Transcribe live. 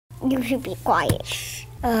You should be quiet.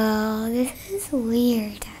 Oh, this is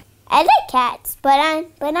weird. I like cats, but I'm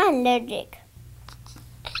allergic.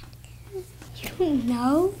 You don't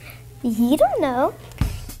know? You don't know.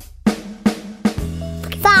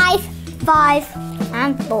 5.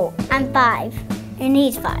 I'm 4. I'm 5. And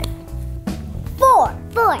he's 5. 4.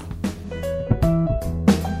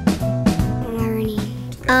 Learning.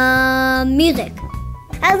 Music.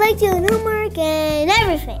 I like doing homework and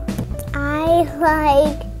everything. I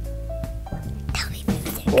like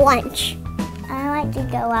lunch. I like to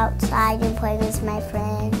go outside and play with my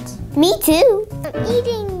friends. Me too. I'm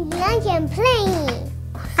eating lunch and playing.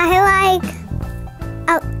 I like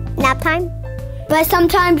nap time. But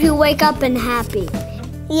sometimes you wake up and happy.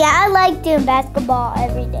 Yeah, I like doing basketball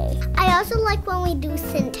every day. I also like when we do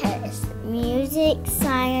centers. Music,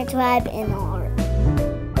 science lab, and art.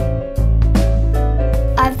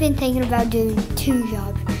 I've been thinking about doing 2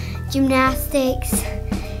 jobs. Gymnastics,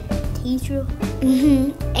 Teacher.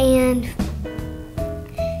 and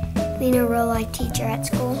being a real life teacher at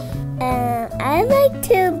school. I like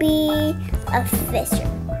to be a fisher,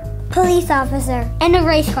 Police officer, and a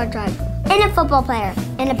race car driver, and a football player,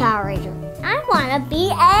 and a Power Ranger. I want to be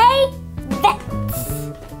a vet.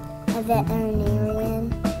 A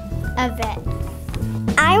veterinarian. A vet.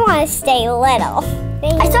 I want to stay little.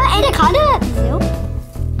 I saw an anaconda at the zoo.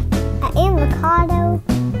 An avocado.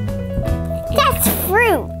 That's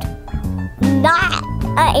fruit, not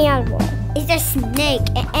an animal. It's a snake.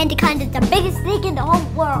 An anaconda is the biggest snake in the whole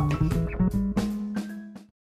world.